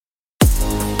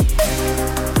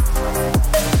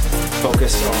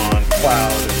focus on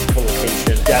cloud and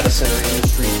colocation, data center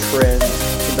industry trends,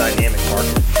 and dynamic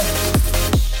market.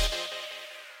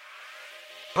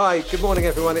 Hi, good morning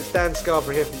everyone. It's Dan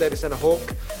Scarborough here from Data Center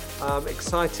Hawk. I'm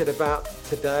excited about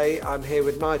today. I'm here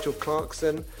with Nigel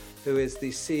Clarkson, who is the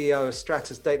CEO of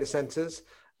Stratus Data Centres,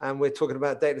 and we're talking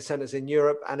about data centers in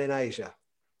Europe and in Asia.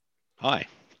 Hi.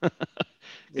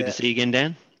 Good to see you again,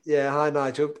 Dan. Yeah, hi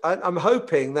Nigel. I'm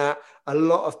hoping that a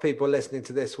lot of people listening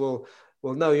to this will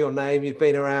know your name. You've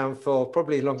been around for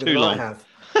probably longer than I have.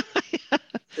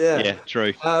 Yeah,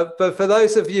 true. But for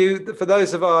those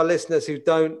of our listeners who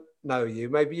don't know you,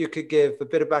 maybe you could give a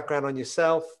bit of background on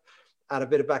yourself and a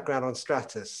bit of background on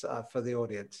Stratus for the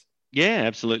audience. Yeah,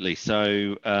 absolutely.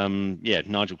 So,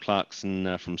 Nigel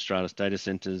Clarkson from Stratus Data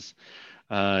Centres.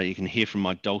 You can hear from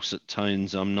my dulcet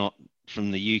tones, I'm not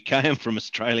from the UK, I'm from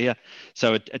Australia.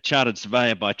 So a chartered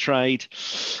surveyor by trade.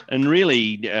 And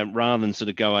really, rather than sort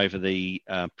of go over the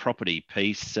property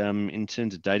piece, in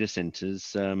terms of data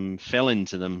centres, fell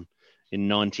into them in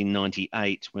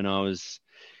 1998 when I was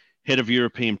head of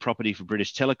European property for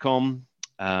British Telecom,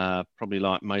 probably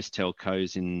like most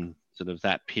telcos in sort of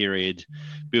that period,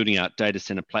 building out data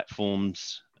center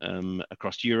platforms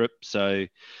across Europe. So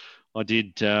I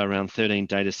did around 13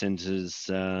 data centers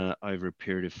over a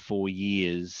period of 4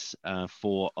 years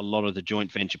for a lot of the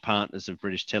joint venture partners of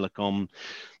British Telecom,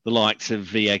 the likes of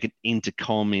VIA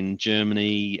Intercom in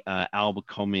Germany,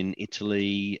 Albacom in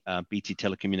Italy, BT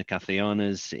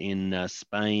Telecomunicaciones in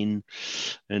Spain,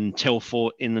 and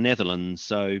Telfort in the Netherlands.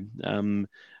 So, and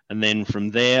then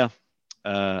from there,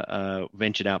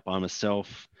 ventured out by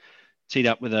myself, teed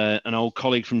up with an old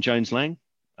colleague from Jones Lang,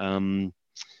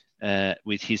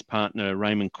 with his partner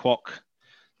Raymond Kwok.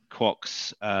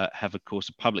 Kwoks have, of course,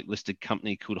 a public listed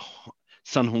company called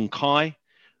Sun Hung Kai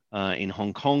in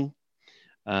Hong Kong.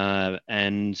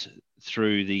 And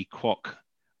through the Kwok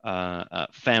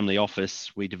family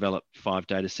office, we developed 5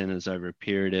 data centers over a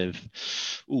period of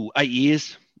 8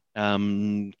 years.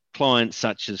 Clients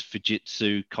such as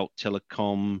Fujitsu, Colt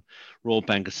Telecom, Royal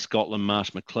Bank of Scotland, Marsh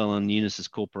McLellan,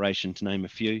 Unisys Corporation, to name a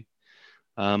few.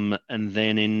 And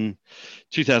then in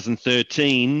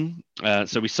 2013,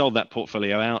 so we sold that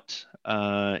portfolio out.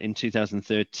 In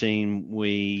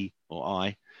 2013,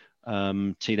 I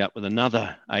teed up with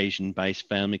another Asian-based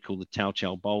family called the Tao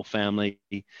Chow Bol family.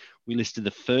 We listed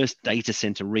the first data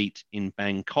center REIT in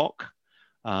Bangkok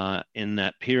in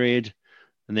that period.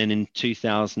 And then in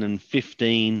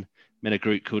 2015, met a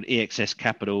group called EXS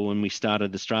Capital, and we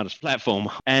started the Stratus platform.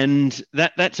 And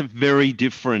that's a very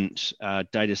different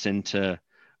data center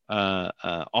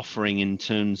offering in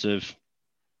terms of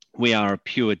we are a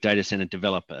pure data center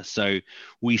developer. So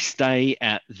we stay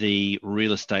at the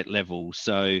real estate level.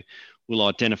 So we'll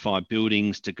identify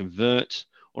buildings to convert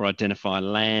or identify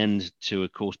land to,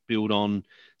 of course, build on,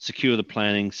 secure the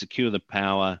planning, secure the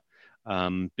power,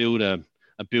 build a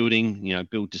building,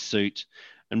 build to suit.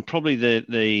 And probably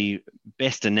the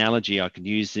best analogy I could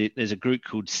use, there's a group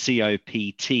called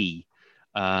COPT in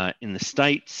the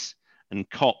States, and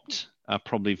COPT are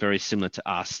probably very similar to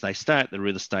us. They stay at the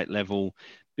real estate level,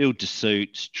 build to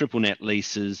suit, triple net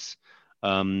leases,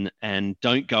 and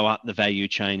don't go up the value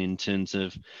chain in terms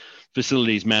of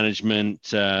facilities management,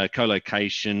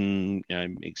 co-location,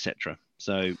 etc.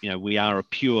 So, we are a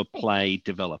pure play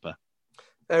developer.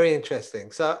 Very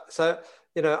interesting. So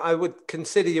I would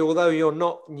consider you, although you're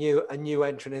not a new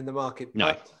entrant in the market,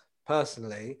 no.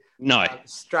 Personally, no.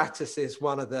 Stratus is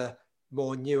one of the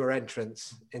more newer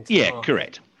entrants into the market. Yeah,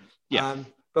 correct. Yeah.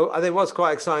 But I think what's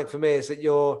quite exciting for me is that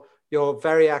you're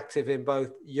very active in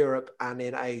both Europe and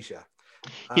in Asia.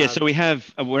 Yeah, so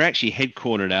we're actually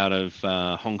headquartered out of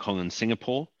Hong Kong and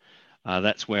Singapore.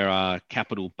 That's where our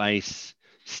capital base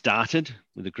started,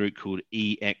 with a group called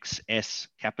EXS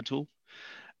Capital.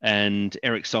 And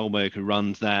Eric Solberg, who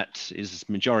runs that, is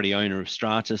majority owner of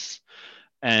Stratus.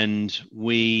 And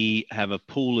we have a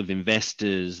pool of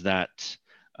investors that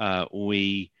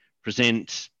we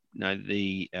present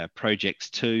the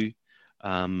projects to.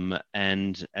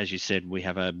 And as you said, we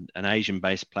have an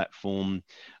Asian-based platform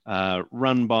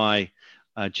run by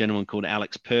a gentleman called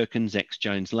Alex Perkins,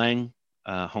 ex-Jones Lang,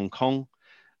 Hong Kong.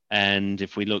 And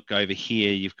if we look over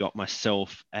here, you've got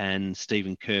myself and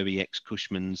Stephen Kirby,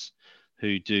 ex-Cushman's,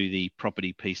 who do the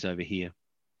property piece over here.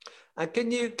 And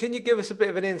can you give us a bit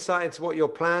of an insight into what your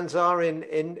plans are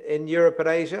in Europe and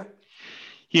Asia?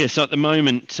 Yeah, so at the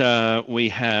moment we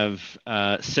have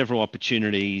several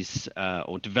opportunities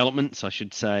or developments, I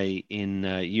should say, in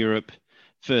Europe.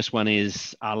 First one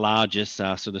is our largest,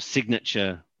 our sort of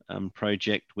signature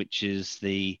project, which is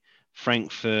the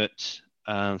Frankfurt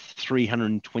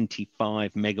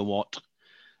 325 megawatt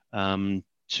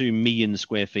 2 million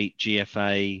square feet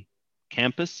GFA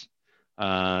campus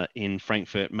in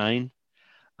Frankfurt, Maine.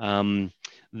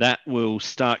 That will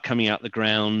start coming out the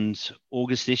ground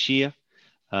August this year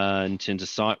in terms of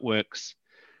site works.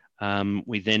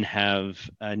 We then have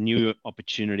a new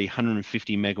opportunity,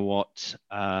 150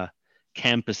 megawatt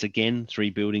campus again, 3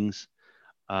 buildings.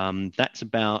 That's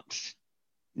about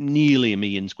nearly 1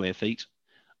 million square feet.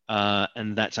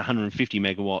 And that's 150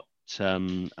 megawatt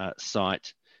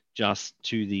site just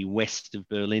to the west of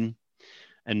Berlin.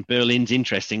 And Berlin's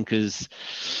interesting because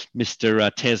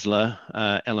Mr.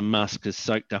 Tesla, Elon Musk, has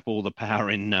soaked up all the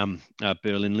power in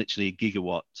Berlin, literally a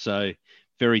gigawatt. So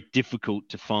very difficult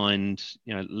to find,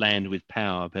 land with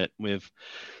power. But we've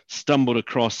stumbled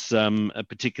across a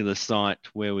particular site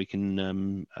where we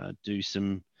can do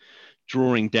some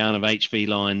drawing down of HV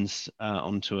lines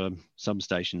onto a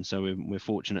substation. So we're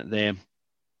fortunate there.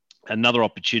 Another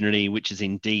opportunity, which is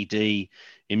in DD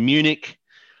in Munich.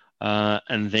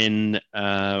 And then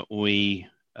we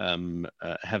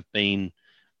have been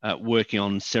working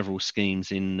on several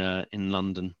schemes in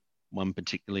London, one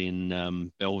particularly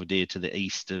in Belvedere to the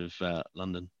east of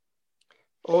London.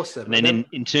 Awesome. And then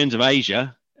in terms of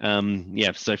Asia,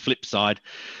 so flip side.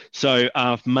 So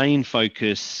our main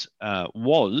focus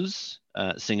was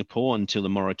Singapore until the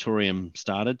moratorium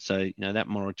started. So, that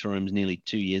moratorium is nearly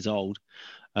 2 years old.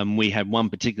 We had one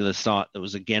particular site that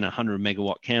was, again, a 100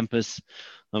 megawatt campus.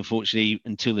 Unfortunately,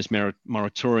 until this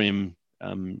moratorium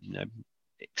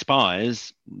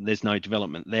expires, there's no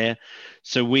development there.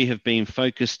 So we have been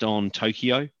focused on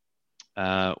Tokyo.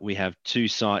 We have 2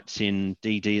 sites in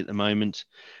DD at the moment,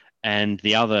 and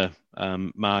the other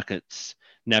markets,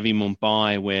 Navi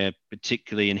Mumbai, we're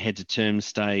particularly in heads of terms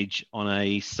stage on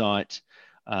a site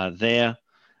there.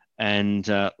 And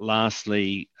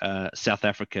lastly, South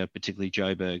Africa, particularly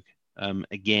Joburg.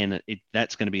 Again,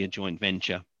 that's going to be a joint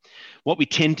venture. What we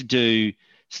tend to do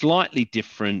slightly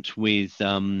different with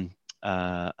Asia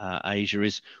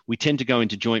is we tend to go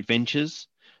into joint ventures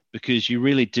because you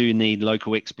really do need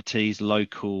local expertise,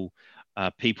 local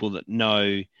people that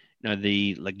know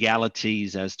the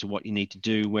legalities as to what you need to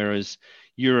do. Whereas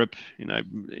Europe,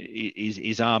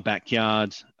 is our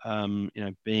backyard.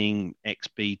 Being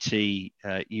ex-BT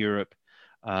Europe,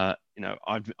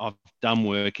 I've done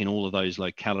work in all of those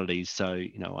localities, so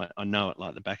I know it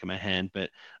like the back of my hand. But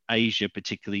Asia,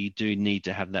 particularly, you do need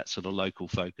to have that sort of local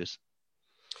focus.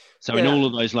 So in all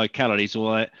of those localities,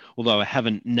 although I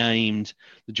haven't named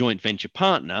the joint venture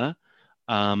partner,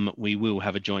 we will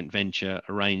have a joint venture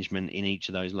arrangement in each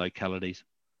of those localities.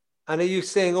 And are you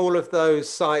seeing all of those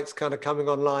sites kind of coming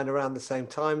online around the same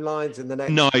timelines in the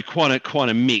next? No, quite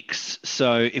a mix.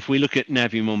 So if we look at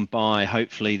Navi Mumbai,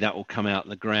 hopefully that will come out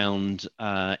the ground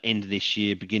end of this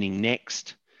year, beginning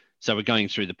next. So we're going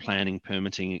through the planning,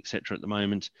 permitting, etc. at the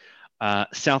moment.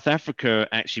 South Africa,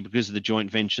 actually, because of the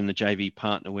joint venture and the JV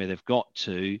partner where they've got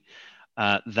to,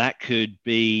 that could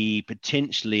be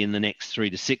potentially in the next 3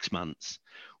 to 6 months.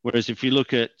 Whereas if you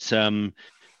look at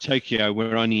Tokyo,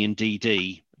 we're only in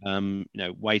DD.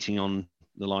 Waiting on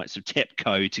the likes of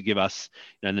TEPCO to give us,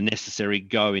 the necessary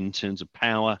go in terms of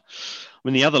power.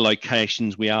 The other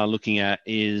locations we are looking at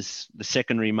is the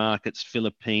secondary markets,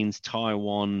 Philippines,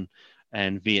 Taiwan,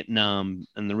 and Vietnam.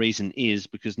 And the reason is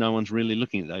because no one's really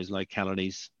looking at those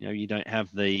localities. You don't have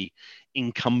the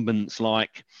incumbents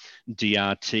like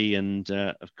DRT and,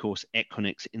 of course,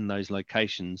 Equinix in those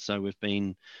locations. So we've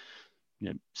been,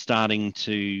 starting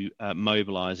to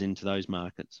mobilize into those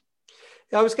markets.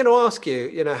 I was going to ask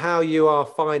you, how you are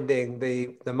finding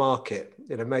the market,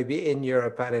 maybe in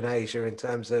Europe and in Asia in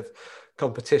terms of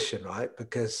competition, right?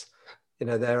 Because,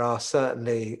 there are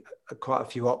certainly quite a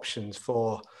few options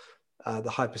for the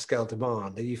hyperscale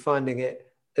demand. Are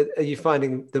you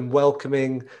finding them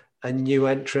welcoming a new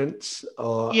entrants,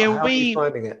 or how are you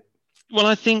finding it? Well,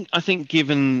 I think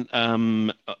given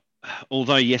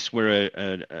although yes, we're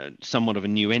a somewhat of a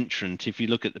new entrant. If you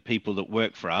look at the people that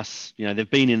work for us, they've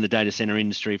been in the data center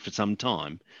industry for some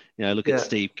time. Look at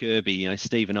Steve Kirby.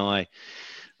 Steve and I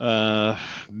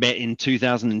met in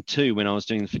 2002 when I was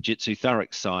doing the Fujitsu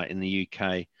Thurrock site in the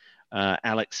UK.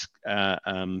 Alex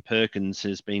Perkins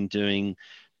has been doing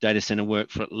data center work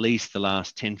for at least the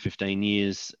last 10, 15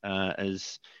 years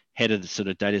as head of the sort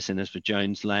of data centers for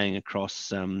Jones Lang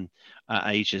across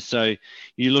Asia. So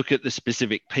you look at the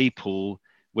specific people,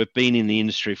 we've been in the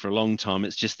industry for a long time.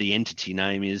 It's just the entity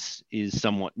name is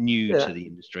somewhat new to the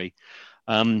industry.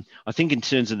 I think in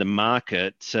terms of the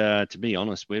market, to be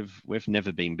honest, we've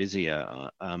never been busier.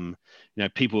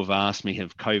 People have asked me,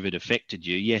 have COVID affected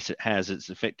you? Yes, it has. It's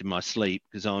affected my sleep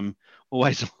because I'm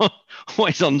always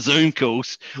always on Zoom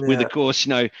calls with, of course,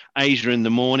 Asia in the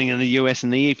morning and the US in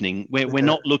the evening. We're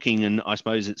not looking, and I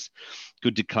suppose it's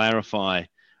good to clarify,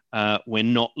 we're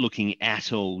not looking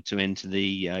at all to enter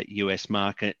the US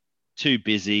market. Too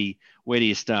busy. Where do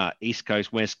you start? East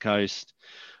Coast, West Coast.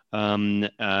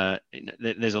 There's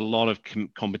a lot of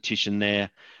competition there.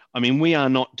 I mean, we are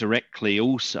not directly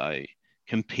also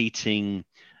competing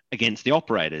against the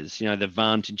operators, the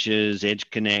Vantages, Edge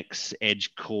Connects,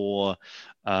 Edge Core,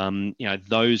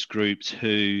 those groups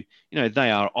who,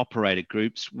 they are operator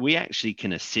groups. We actually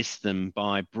can assist them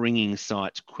by bringing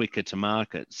sites quicker to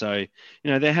market. So,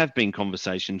 there have been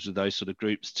conversations with those sort of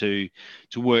groups to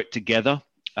work together,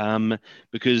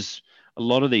 because a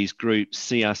lot of these groups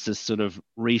see us as sort of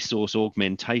resource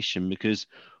augmentation, because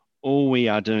all we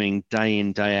are doing day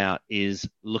in, day out is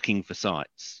looking for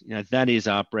sites. That is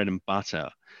our bread and butter,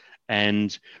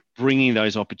 and bringing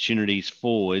those opportunities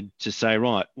forward to say,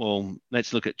 right, well,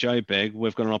 let's look at Joburg.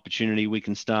 We've got an opportunity. We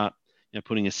can start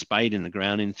putting a spade in the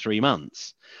ground in 3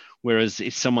 months. Whereas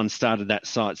if someone started that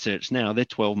site search now, they're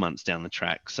 12 months down the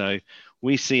track. So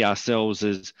we see ourselves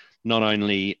as not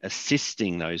only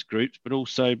assisting those groups, but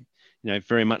also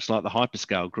very much like the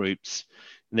hyperscale groups.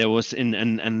 There was,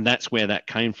 and that's where that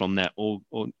came from, that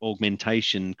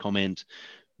augmentation comment.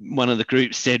 One of the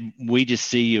groups said, we just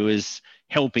see you as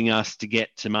helping us to get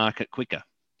to market quicker.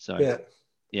 So,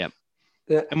 yeah.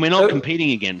 And we're not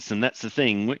competing against them. That's the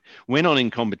thing. We're not in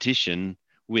competition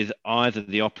with either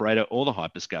the operator or the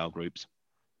hyperscale groups.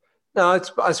 No,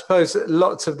 I suppose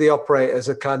lots of the operators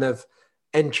are kind of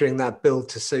entering that build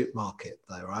to suit market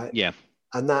though, right? Yeah.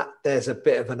 And that there's a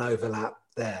bit of an overlap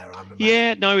there.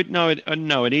 Yeah, no,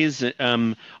 it is. I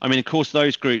mean, of course,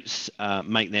 those groups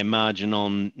make their margin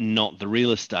on not the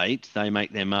real estate. They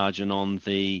make their margin on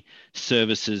the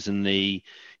services and the,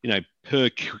 per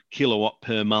kilowatt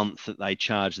per month that they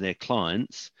charge their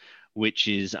clients, which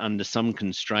is under some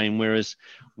constraint. Whereas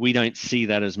we don't see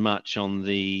that as much on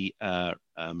the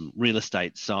real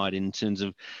estate side, in terms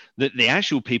of the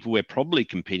actual people we're probably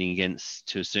competing against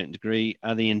to a certain degree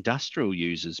are the industrial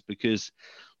users, because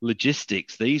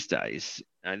logistics these days,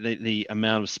 the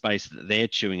amount of space that they're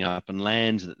chewing up and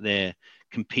land that they're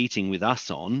competing with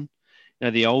us on,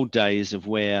 the old days of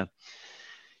where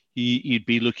you'd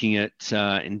be looking at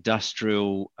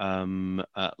industrial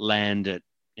land at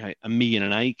 $1 million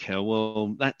an acre.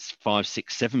 Well, that's 5,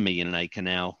 6, 7 million an acre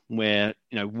now, where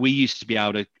we used to be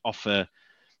able to offer,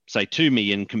 say, 2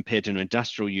 million compared to an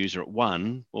industrial user at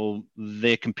 1. Well,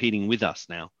 they're competing with us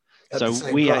now. So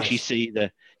we actually see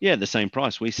the same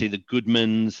price. We see the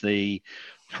Goodmans, the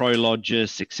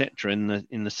Prologis, etc.,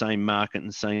 in the same market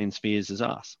and same spheres as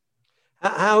us.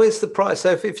 How is the price?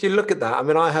 So if you look at that, I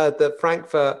mean, I heard that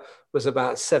Frankfurt was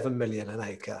about 7 million an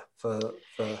acre for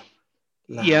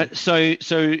land. Yeah. So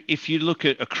if you look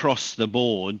at across the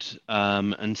board,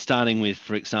 and starting with,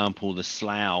 for example, the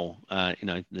Slough,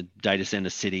 the data center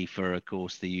city for, of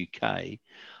course, the UK.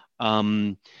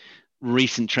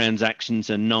 Recent transactions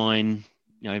are 9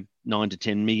 to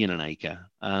 10 million an acre.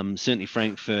 Certainly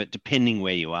Frankfurt, depending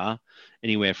where you are,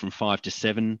 anywhere from 5 to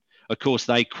 7. Of course,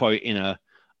 they quote in a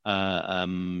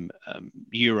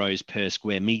euros per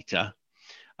square meter.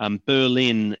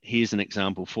 Berlin, here's an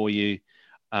example for you,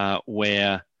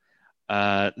 where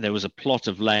there was a plot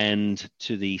of land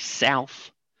to the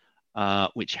south,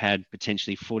 which had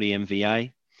potentially 40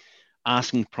 MVA.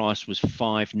 Asking price was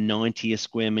 590 a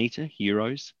square meter,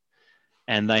 euros.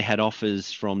 And they had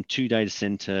offers from 2 data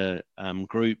center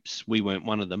groups, we weren't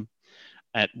one of them,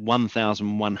 at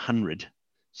 1,100.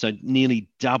 So nearly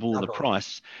double the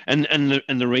price. And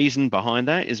the reason behind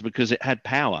that is because it had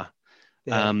power.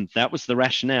 Yeah. That was the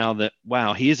rationale that,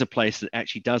 wow, here's a place that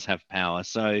actually does have power.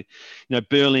 So,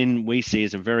 Berlin we see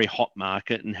as a very hot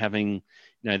market, and having,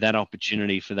 that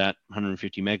opportunity for that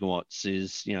 150 megawatts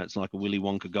is, it's like a Willy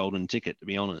Wonka golden ticket, to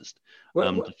be honest,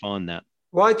 to find that.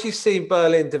 Why do you see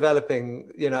Berlin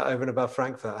developing, over and above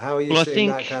Frankfurt? How are you seeing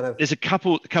that kind of? There's a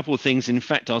couple of things. In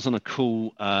fact, I was on a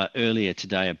call earlier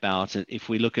today about it. If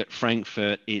we look at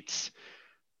Frankfurt, it's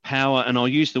power, and I'll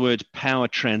use the word power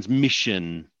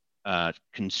transmission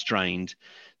constrained,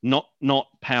 not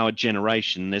power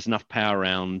generation. There's enough power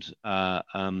around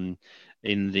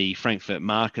in the Frankfurt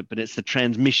market, but it's the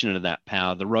transmission of that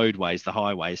power, the roadways, the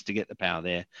highways to get the power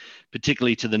there,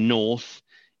 particularly to the north.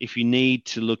 If you need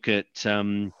to look at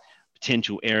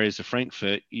potential areas of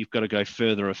Frankfurt, you've got to go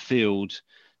further afield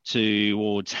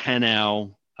towards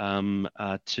Hanau,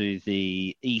 to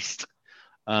the east,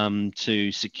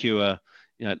 to secure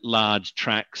large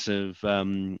tracts of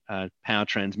power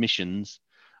transmissions,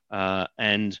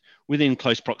 and within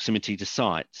close proximity to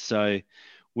sites. So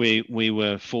we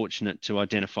were fortunate to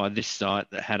identify this site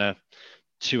that had a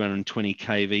 220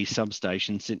 kV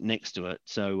substation sitting next to it.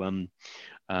 So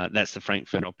that's the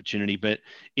Frankfurt opportunity, but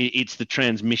it's the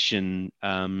transmission,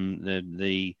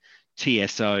 the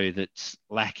TSO that's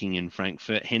lacking in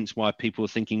Frankfurt. Hence why people are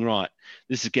thinking, right,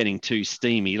 this is getting too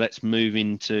steamy. Let's move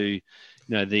into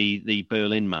the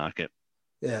Berlin market.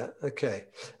 Yeah. Okay.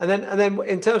 And then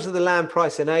in terms of the land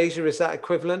price in Asia, is that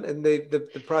equivalent in the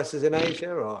prices in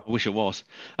Asia? Or I wish it was.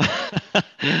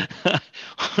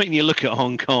 When you look at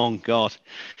Hong Kong, God,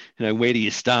 where do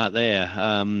you start there?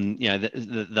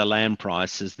 The land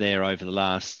prices there over the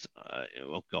last,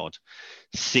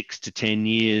 6 to 10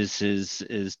 years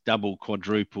is double,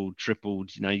 quadrupled,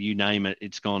 tripled. You name it,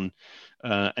 it's gone.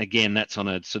 Again, that's on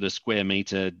a sort of square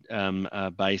meter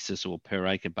basis or per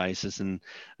acre basis, and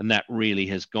that really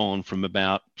has gone from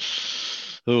about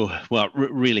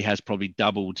really has probably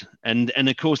doubled. And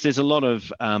of course, there's a lot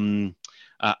of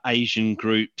Asian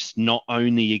groups, not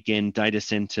only again data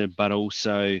center, but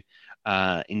also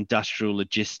industrial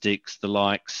logistics, the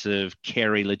likes of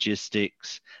Kerry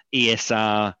Logistics,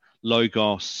 ESR,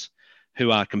 Logos,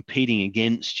 who are competing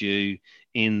against you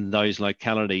in those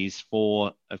localities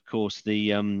for, of course, the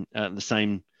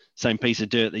same piece of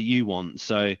dirt that you want.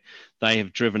 So they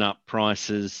have driven up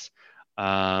prices.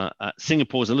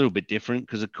 Singapore's a little bit different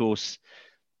because, of course,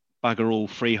 bugger all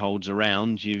freeholds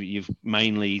around. You've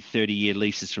mainly 30-year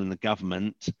leases from the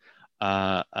government.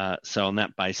 So on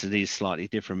that basis, it is slightly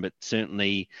different, but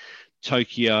certainly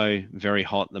Tokyo, very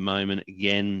hot at the moment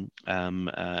again,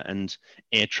 and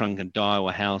Air Trunk and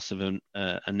Daiwa House have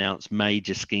announced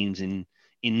major schemes in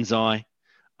Inzai,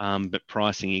 but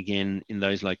pricing again in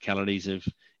those localities have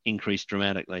increased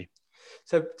dramatically.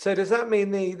 So does that mean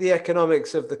the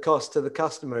economics of the cost to the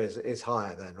customer is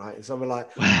higher then, right? In somewhere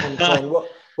like Hong Kong,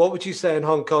 what would you say in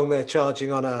Hong Kong they're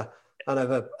charging on a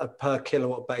per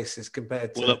kilowatt basis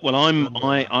compared to? Well,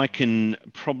 I can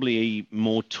probably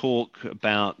more talk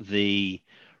about the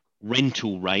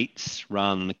rental rates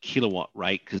rather than the kilowatt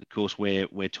rate, because of course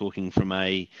we're talking from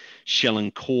a shell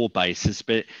and core basis.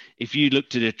 But if you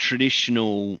looked at a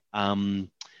traditional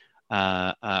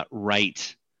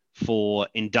rate for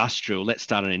industrial, let's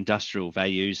start on industrial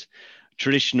values.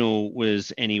 Traditional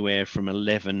was anywhere from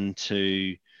 11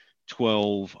 to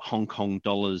 12 Hong Kong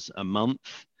dollars a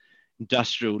month.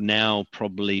 Industrial now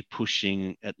probably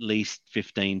pushing at least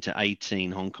 15 to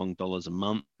 18 Hong Kong dollars a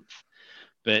month.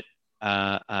 But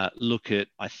look at,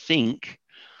 I think,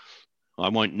 I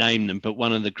won't name them, but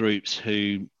one of the groups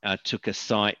who took a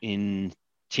site in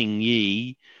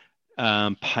Tingyi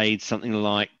paid something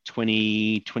like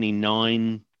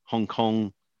 29 Hong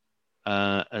Kong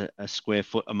a square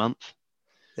foot a month.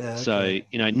 Yeah, okay. So,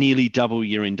 nearly double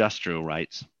your industrial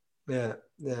rates. Yeah.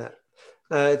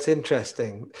 It's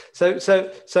interesting.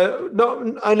 So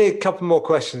not only a couple more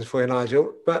questions for you,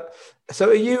 Nigel, but so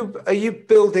are you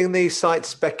building these sites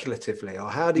speculatively, or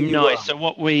how do you? No. So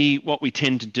what we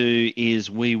tend to do is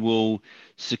we will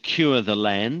secure the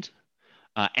land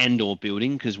and or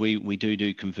building, because we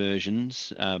do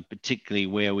conversions, particularly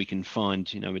where we can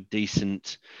find a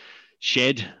decent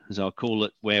shed, as I'll call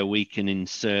it, where we can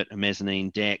insert a mezzanine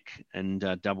deck and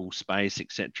double space,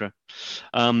 etc.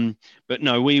 But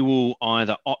no, we will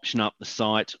either option up the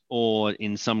site or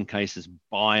in some cases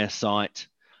buy a site,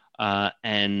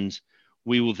 and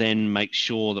we will then make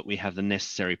sure that we have the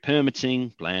necessary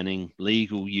permitting, planning,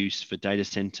 legal use for data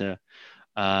center.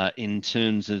 In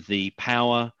terms of the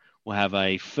power, we'll have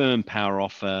a firm power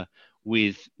offer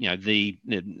with,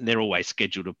 they're always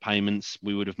scheduled of payments.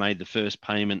 We would have made the first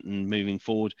payment and moving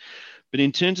forward. But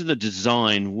in terms of the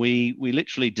design, we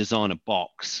literally design a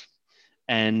box,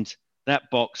 and that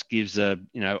box gives a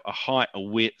height, a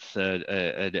width,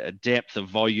 a depth, a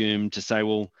volume to say,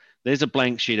 well, there's a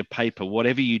blank sheet of paper.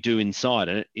 Whatever you do inside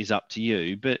it is up to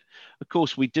you. But of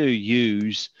course, we do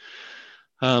use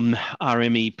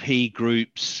RMEP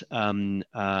groups and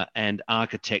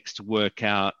architects to work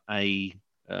out a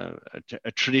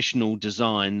traditional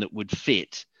design that would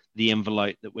fit the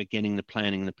envelope that we're getting the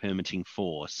planning and the permitting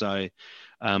for. So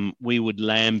we would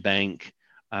land bank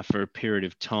for a period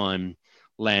of time,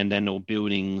 land and or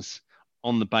buildings,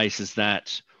 on the basis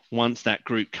that once that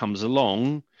group comes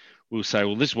along, we'll say,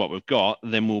 well, this is what we've got,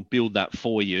 then we'll build that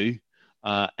for you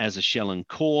as a shell and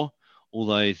core.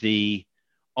 Although the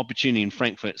opportunity in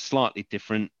Frankfurt is slightly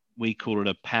different. We call it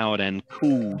a powered and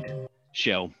cooled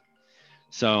shell.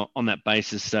 So on that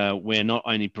basis, we're not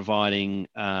only providing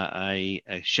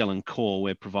a shell and core,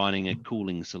 we're providing a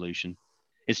cooling solution.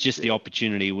 It's just the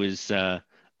opportunity was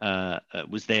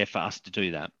was there for us to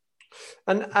do that.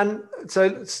 And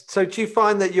so do you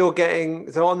find that you're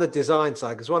getting, so on the design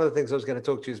side, because one of the things I was going to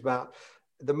talk to you is about,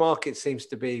 the market seems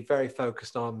to be very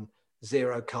focused on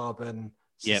zero carbon,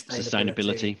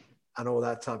 sustainability and all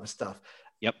that type of stuff.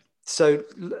 Yep. So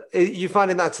are you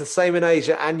finding that's the same in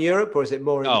Asia and Europe, or is it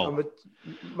more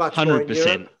much 100%. More in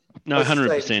Europe? No,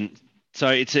 100%. So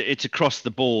it's across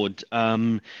the board.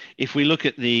 If we look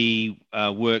at the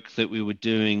work that we were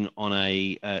doing on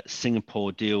a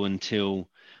Singapore deal until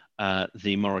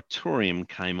the moratorium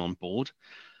came on board,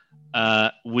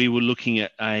 we were looking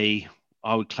at I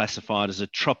would classify it as a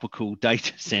tropical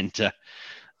data center,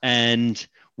 and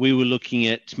we were looking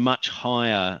at much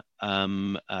higher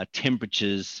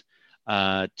temperatures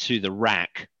to the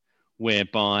rack,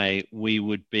 whereby we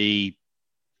would be,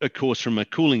 of course, from a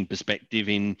cooling perspective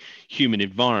in humid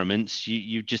environments,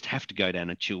 you just have to go down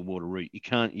a chill water route. You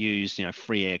can't use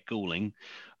free air cooling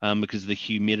because of the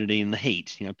humidity and the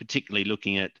heat. Particularly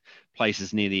looking at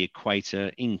places near the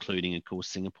equator, including, of course,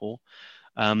 Singapore.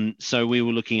 So we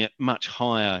were looking at much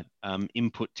higher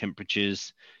input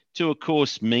temperatures to, of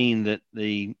course, mean that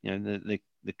the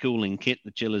cooling kit,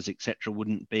 the chillers, etc.,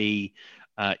 wouldn't be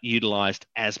utilized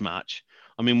as much.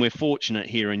 I mean, we're fortunate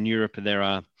here in Europe. There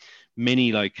are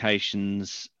many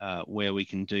locations where we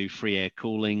can do free air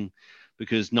cooling,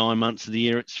 because 9 months of the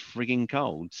year it's frigging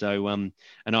cold. So and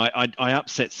I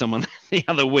upset someone the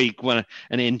other week, an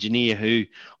engineer, who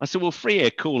I said, well, free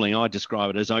air cooling, I describe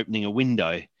it as opening a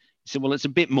window. He said, well, it's a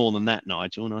bit more than that,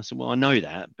 Nigel. And I said, well, I know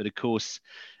that, but of course,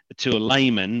 to a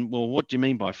layman, well, what do you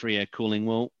mean by free air cooling?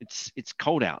 Well, it's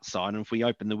cold outside, and if we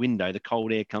open the window, the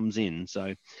cold air comes in.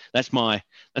 So that's my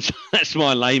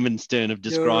layman's turn of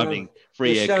describing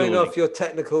free air cooling. Showing off your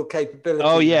technical capability.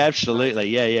 Oh yeah, absolutely,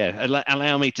 yeah.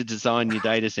 Allow me to design your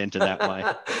data center that way.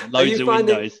 Loads of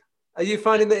windows. Are you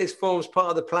finding that it forms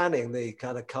part of the planning, the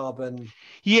kind of carbon?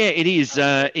 Yeah, it is.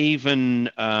 Even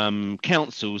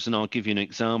councils, and I'll give you an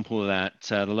example of that.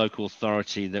 The local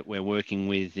authority that we're working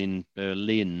with in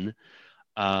Berlin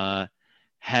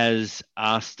has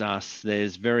asked us,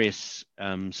 there's various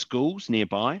schools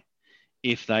nearby,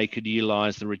 if they could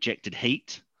utilize the rejected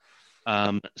heat.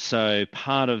 So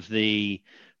part of the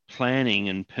planning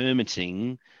and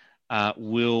permitting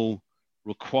will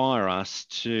require us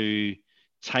to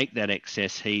take that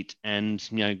excess heat and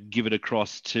give it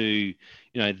across to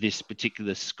this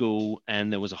particular school,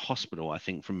 and there was a hospital, I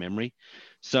think, from memory.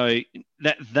 So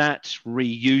that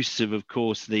reuse of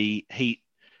course, the heat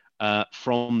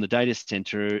from the data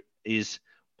center is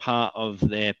part of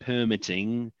their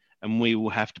permitting, and we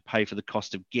will have to pay for the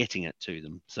cost of getting it to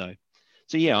them. So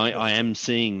yeah, I am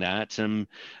seeing that.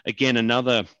 Again,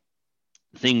 another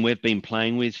thing we've been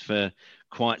playing with for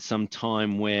quite some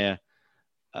time, where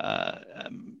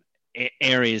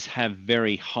areas have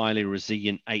very highly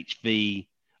resilient HV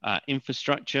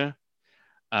infrastructure,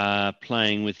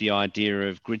 playing with the idea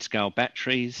of grid scale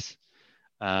batteries,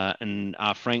 and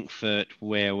our Frankfurt,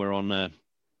 where we're on a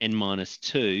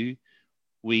N-2,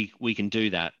 we can do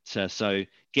that. So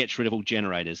gets rid of all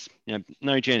generators,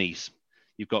 no Jennies.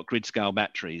 You've got grid scale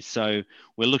batteries. So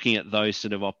we're looking at those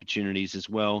sort of opportunities as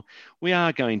well. We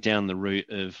are going down the route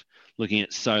of looking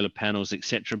at solar panels,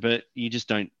 etc., but you just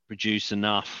don't produce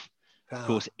enough, of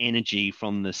course, energy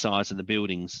from the size of the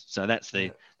buildings. So that's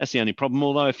the only problem.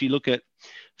 Although if you look at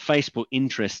Facebook,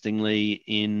 interestingly,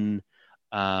 in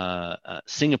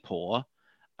Singapore,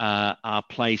 are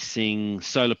placing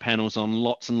solar panels on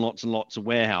lots and lots and lots of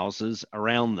warehouses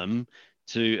around them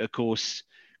to, of course,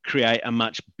 create a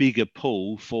much bigger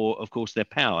pool for, of course, their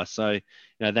power. So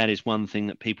that is one thing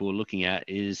that people are looking at,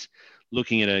 is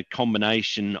looking at a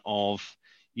combination of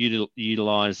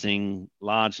utilizing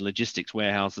large logistics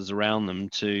warehouses around them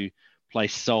to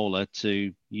place solar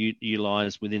to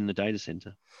utilize within the data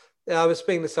center. Yeah, I was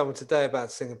speaking to someone today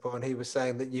about Singapore, and he was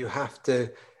saying that you have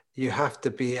to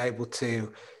be able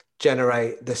to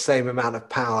generate the same amount of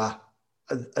power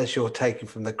as you're taking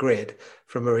from the grid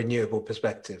from a renewable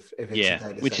perspective. If it's a data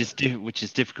center. which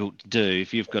is difficult to do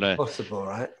if you've got a possible,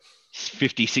 right?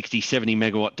 50, 60, 70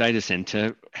 megawatt data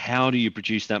center. How do you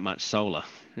produce that much solar?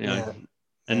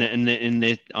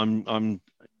 And I'm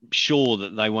sure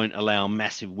that they won't allow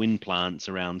massive wind plants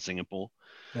around Singapore.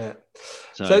 Yeah.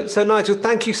 So Nigel,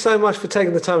 thank you so much for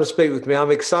taking the time to speak with me.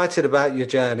 I'm excited about your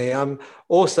journey. I'm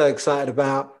also excited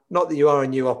about, not that you are a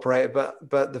new operator,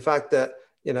 but the fact that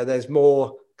there's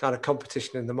more kind of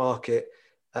competition in the market,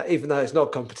 even though it's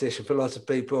not competition for lots of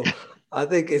people. I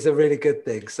think is a really good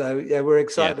thing. So yeah, we're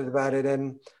excited about it,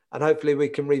 and hopefully we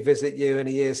can revisit you in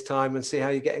a year's time and see how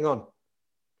you're getting on.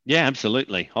 Yeah,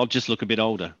 absolutely. I'll just look a bit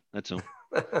older. That's all.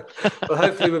 Well,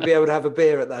 hopefully we'll be able to have a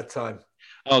beer at that time.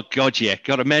 Oh God, yeah.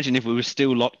 God, imagine if we were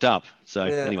still locked up. So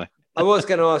Yeah. anyway. I was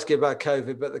going to ask you about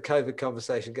COVID, but the COVID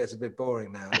conversation gets a bit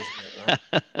boring now, isn't it?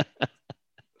 Right?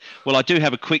 Well, I do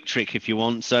have a quick trick if you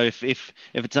want. So if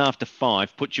it's after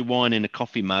 5, put your wine in a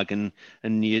coffee mug and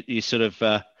you sort of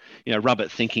rub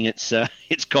it, thinking it's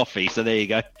it's coffee. So there you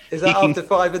go. Is that after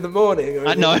 5 in the morning?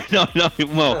 Or no.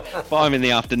 Well, 5 in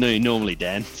the afternoon normally,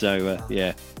 Dan. So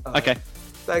yeah. Right. Okay.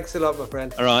 Thanks a lot, my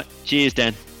friend. All right. Cheers,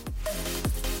 Dan.